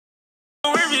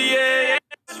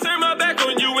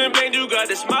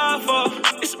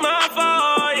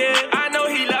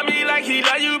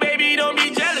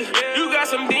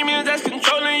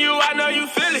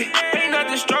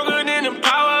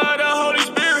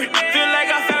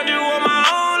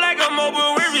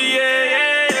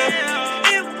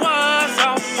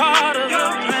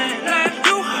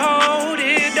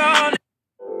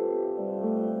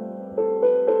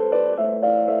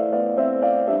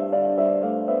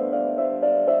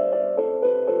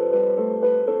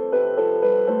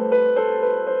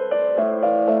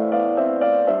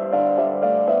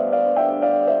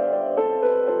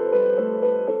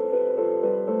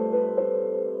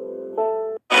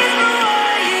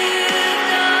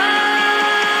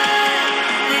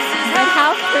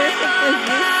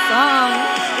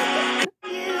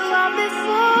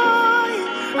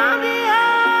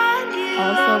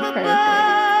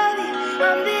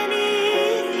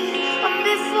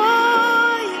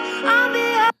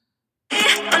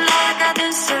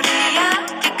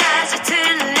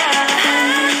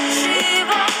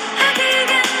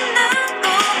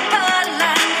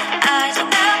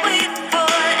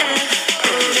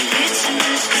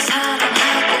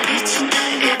사랑하고 미친 듯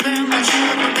입을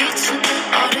마주고 미친 듯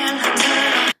어딜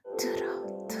흔들어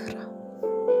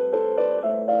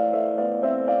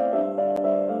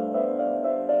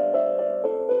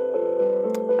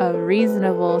A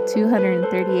reasonable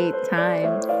 238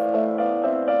 times.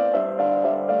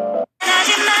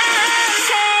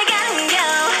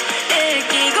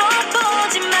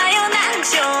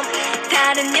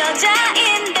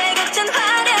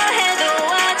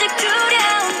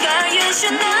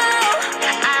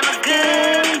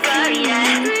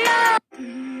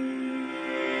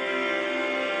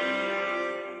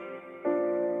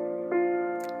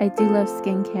 I do love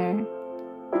skincare.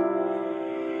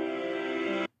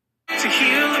 To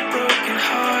heal a broken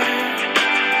heart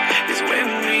is when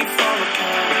we fall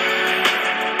apart.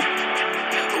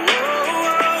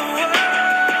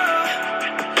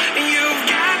 You've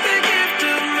got the gift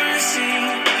of mercy.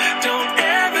 Don't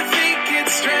ever think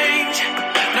it's strange.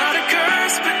 Not a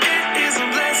curse, but it is a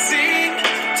blessing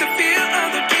to feel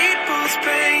other people's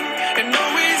pain and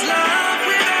always love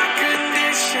without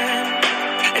condition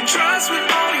and trust with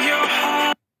all your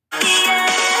heart.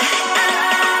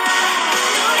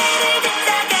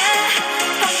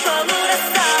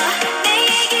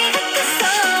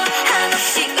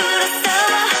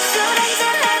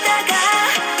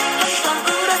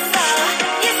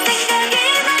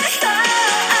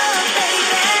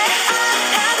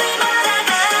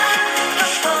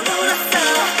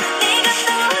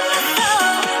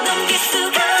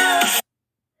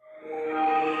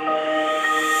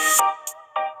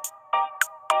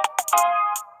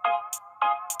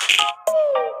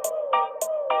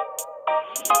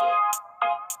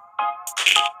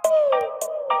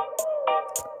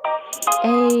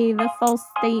 Hey, the false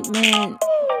statement.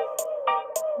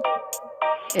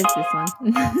 It's this one.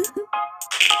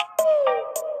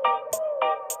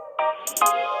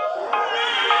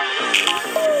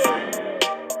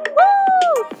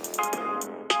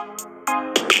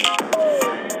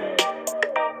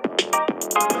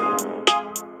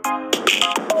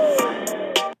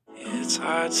 It's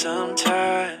hard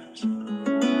sometimes,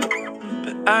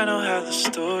 but I know how the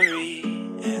story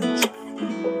ends.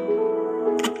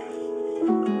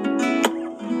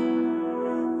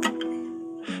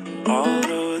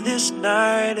 Although this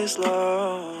night is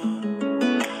long,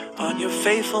 on your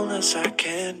faithfulness I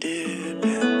can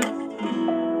depend.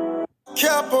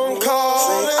 Kept on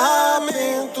calling. I've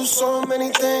been through so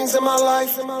many things in my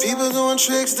life. People doing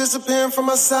tricks, disappearing from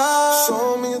my side.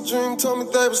 Sold me a dream, told me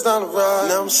they was down the ride.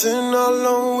 Now I'm sitting all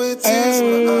alone with tears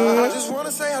in my eyes. I just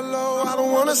wanna say hello, I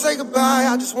don't wanna say goodbye.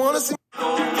 I just wanna see.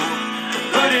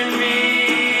 Put in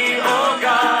me, oh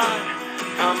God,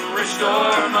 come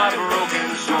restore my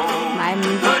broken soul. My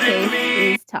music taste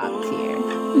is top tier.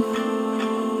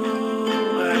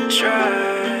 I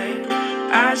tried,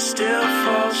 I still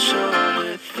fall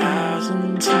short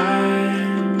 1,000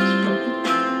 times.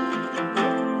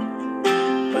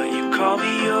 But you call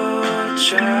me your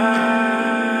child.